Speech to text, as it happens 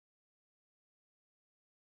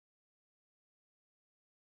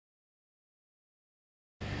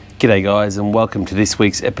G'day guys, and welcome to this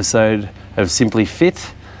week's episode of Simply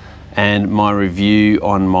Fit and my review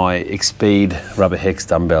on my Xpeed Rubber Hex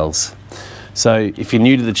Dumbbells. So if you're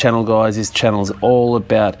new to the channel guys, this channel is all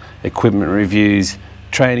about equipment reviews,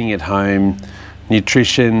 training at home,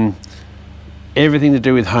 nutrition, everything to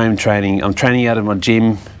do with home training. I'm training out of my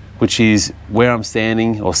gym, which is where I'm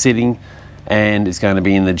standing or sitting, and it's going to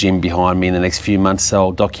be in the gym behind me in the next few months, so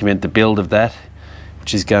I'll document the build of that,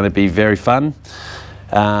 which is going to be very fun.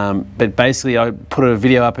 But basically I put a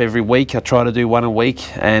video up every week. I try to do one a week,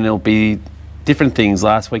 and it'll be different things.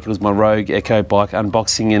 Last week it was my Rogue Echo bike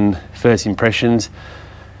unboxing and first impressions.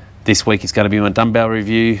 This week it's going to be my dumbbell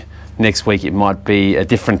review. Next week it might be a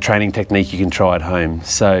different training technique you can try at home.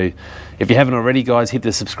 So if you haven't already guys, hit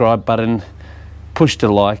the subscribe button, push the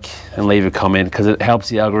like and leave a comment, because it helps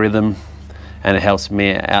the algorithm and it helps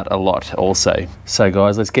me out a lot also. So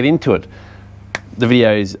guys, let's get into it. The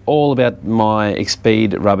video is all about my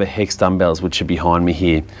Xpeed Rubber Hex Dumbbells, which are behind me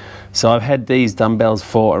here. So I've had these dumbbells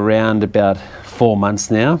for around about 4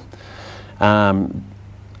 months now.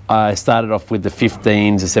 I started off with the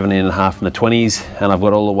 15s, the 17.5 and the 20s, and I've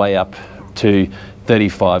got all the way up to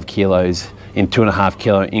 35 kilos in 2.5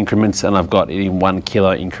 kilo increments, and I've got it in 1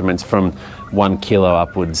 kilo increments from 1 kilo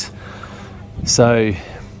upwards. So a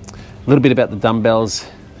little bit about the dumbbells.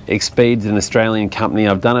 Xpeed's an Australian company.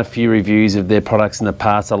 I've done a few reviews of their products in the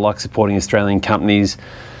past. I like supporting Australian companies.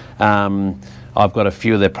 I've got a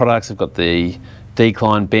few of their products. I've got the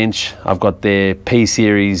decline bench. I've got their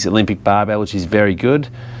P-Series Olympic barbell, which is very good.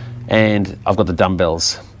 And I've got the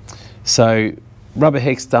dumbbells. So Rubber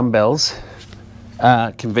Hex dumbbells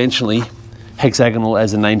are conventionally hexagonal,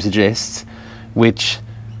 as the name suggests, which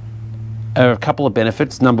are a couple of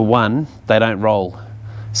benefits. Number one, they don't roll.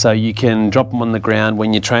 So you can drop them on the ground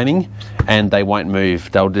when you're training and they won't move.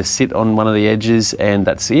 They'll just sit on one of the edges and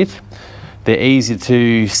that's it. They're easy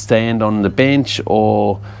to stand on the bench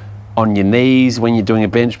or on your knees when you're doing a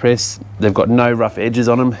bench press. They've got no rough edges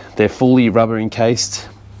on them. They're fully rubber encased.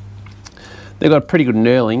 They've got pretty good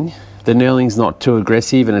knurling. The knurling's not too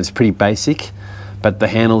aggressive and it's pretty basic, but the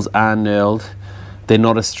handles are knurled. They're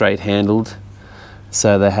not as straight handled.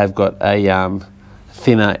 So they have got a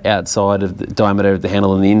thinner outside of the diameter of the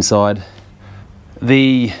handle on the inside.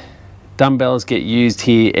 The dumbbells get used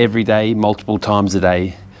here every day, multiple times a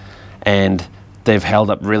day, and they've held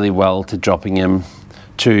up really well to dropping them,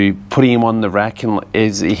 to putting them on the rack. And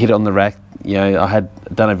as you hit on the rack, you know, I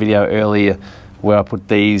had done a video earlier where I put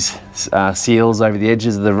these seals over the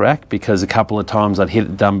edges of the rack, because a couple of times I'd hit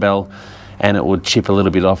the dumbbell and it would chip a little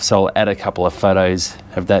bit off, so I'll add a couple of photos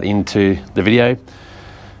of that into the video.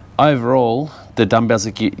 Overall, the dumbbells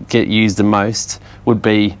that get used the most would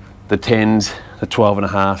be the 10s, the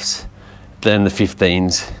 12.5s, then the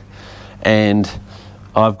 15s. And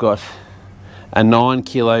I've got a 9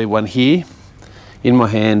 kilo one here in my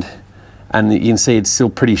hand, and you can see it's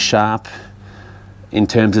still pretty sharp in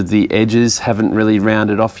terms of the edges, haven't really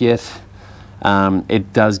rounded off yet.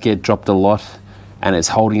 It does get dropped a lot and it's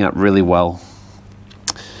holding up really well.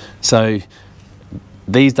 So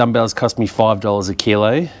these dumbbells cost me $5 a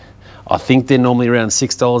kilo. I think they're normally around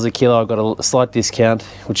 $6 a kilo. I've got a slight discount,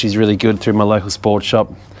 which is really good, through my local sports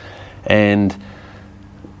shop. And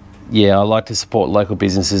yeah, I like to support local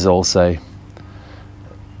businesses also.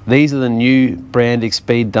 These are the new brand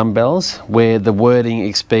Xpeed dumbbells, where the wording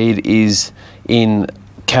Xpeed is in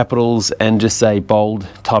capitals and just a bold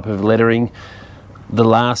type of lettering. The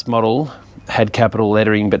last model had capital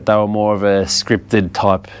lettering, but they were more of a scripted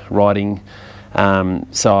type writing.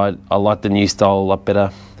 So I like the new style a lot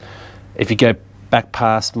better. If you go back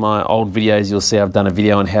past my old videos, you'll see I've done a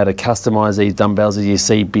video on how to customize these dumbbells. As you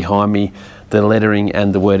see behind me, the lettering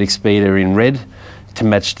and the word Xpeed are in red to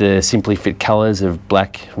match the Simply Fit colors of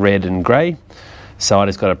black, red and gray. So I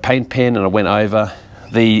just got a paint pen and I went over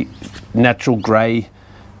the natural gray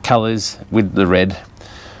colors with the red.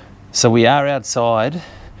 So we are outside.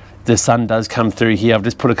 The sun does come through here. I've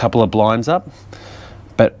just put a couple of blinds up,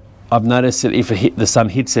 but I've noticed that if the sun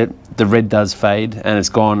hits it, the red does fade and it's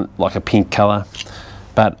gone like a pink color.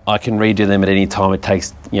 But I can redo them at any time. It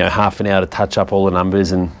takes, you know, half an hour to touch up all the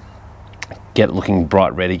numbers and get looking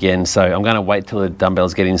bright red again. So I'm going to wait till the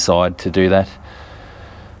dumbbells get inside to do that.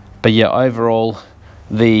 But yeah, overall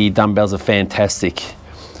the dumbbells are fantastic.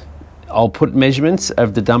 I'll put measurements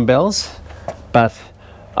of the dumbbells, but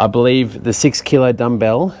I believe the 6 kilo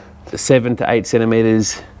dumbbell, 7 to 8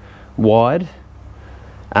 centimeters wide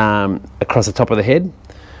across the top of the head,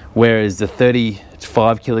 whereas the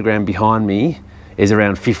 35 kilogram behind me is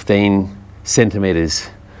around 15 centimeters.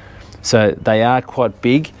 So they are quite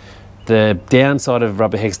big. The downside of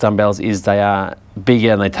Rubber Hex dumbbells is they are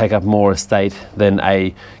bigger and they take up more estate than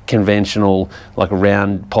a conventional, like a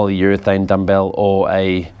round polyurethane dumbbell or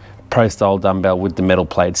a pro style dumbbell with the metal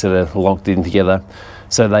plates that are locked in together.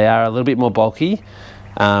 So they are a little bit more bulky,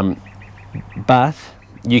 but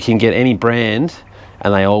you can get any brand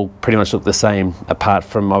and they all pretty much look the same, apart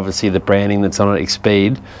from obviously the branding that's on it,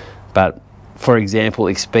 Xpeed. But for example,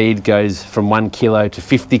 Xpeed goes from 1 kilo to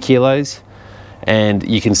 50 kilos. And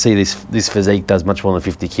you can see this physique does much more than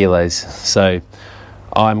 50 kilos. So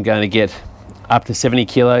I'm going to get up to 70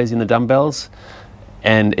 kilos in the dumbbells,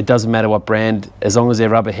 and it doesn't matter what brand, as long as they're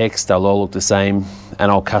Rubber Hex, they'll all look the same,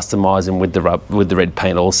 and I'll customize them with the red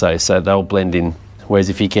paint also, so they'll blend in. Whereas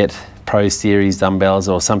if you get Pro Series dumbbells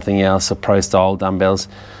or something else, or Pro Style dumbbells,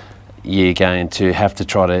 you're going to have to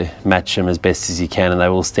try to match them as best as you can, and they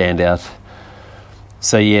will stand out.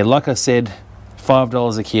 So yeah, like I said,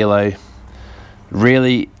 $5 a kilo.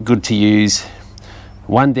 Really good to use.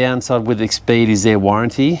 One downside with Xpeed is their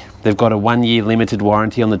warranty. They've got a 1-year limited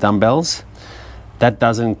warranty on the dumbbells. That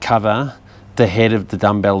doesn't cover the head of the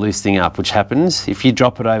dumbbell loosening up, which happens. If you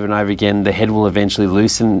drop it over and over again, the head will eventually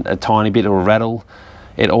loosen a tiny bit or rattle.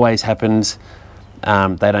 It always happens.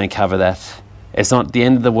 They don't cover that. It's not the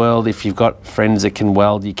end of the world. If you've got friends that can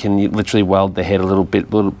weld, you can literally weld the head a little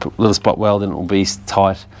bit, little spot weld, and it will be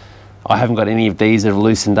tight. I haven't got any of these that have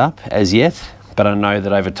loosened up as yet, but I know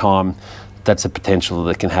that over time that's a potential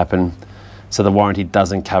that can happen. So the warranty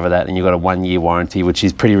doesn't cover that, and you've got a 1-year warranty, which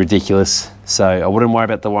is pretty ridiculous. So I wouldn't worry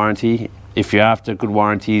about the warranty. If you're after good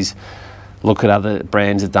warranties, look at other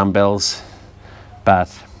brands of dumbbells, but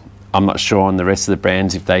I'm not sure on the rest of the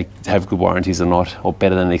brands if they have good warranties or not, or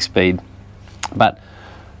better than Xpeed. But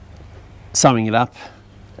summing it up,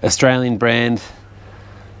 Australian brand,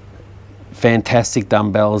 fantastic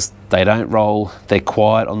dumbbells. They don't roll, they're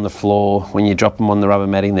quiet on the floor. When you drop them on the rubber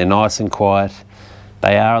matting, they're nice and quiet.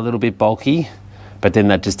 They are a little bit bulky, but then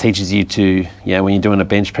that just teaches you to, you know, when you're doing a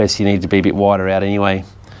bench press, you need to be a bit wider out anyway.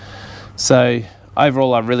 So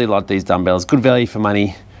overall, I really like these dumbbells. Good value for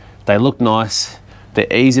money. They look nice.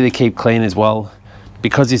 They're easy to keep clean as well.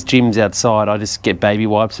 Because this gym's outside, I just get baby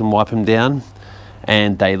wipes and wipe them down,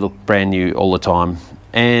 and they look brand new all the time.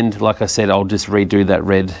 And like I said, I'll just redo that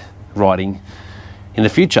red writing in the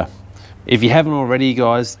future. If you haven't already,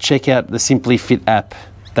 guys, check out the Simmply Fit app.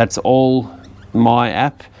 That's all my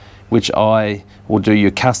app, which I will do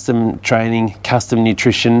your custom training, custom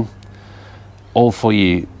nutrition, all for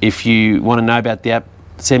you. If you want to know about the app,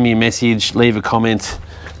 send me a message, leave a comment,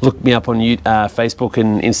 look me up on Facebook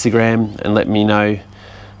and Instagram, and let me know.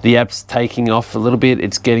 The app's taking off a little bit.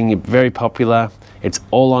 It's getting very popular. It's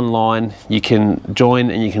all online. You can join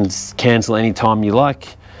and you can cancel anytime you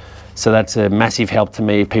like. So that's a massive help to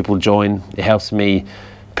me if people join. It helps me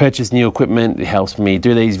purchase new equipment. It helps me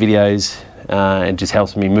do these videos. It just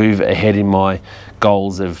helps me move ahead in my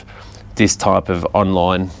goals of this type of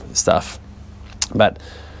online stuff. But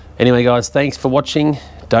anyway, guys, thanks for watching.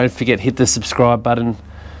 Don't forget, hit the subscribe button.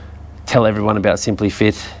 Tell everyone about Simmply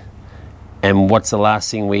Fit. And what's the last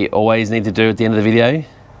thing we always need to do at the end of the video?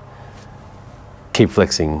 Keep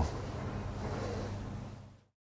flexing.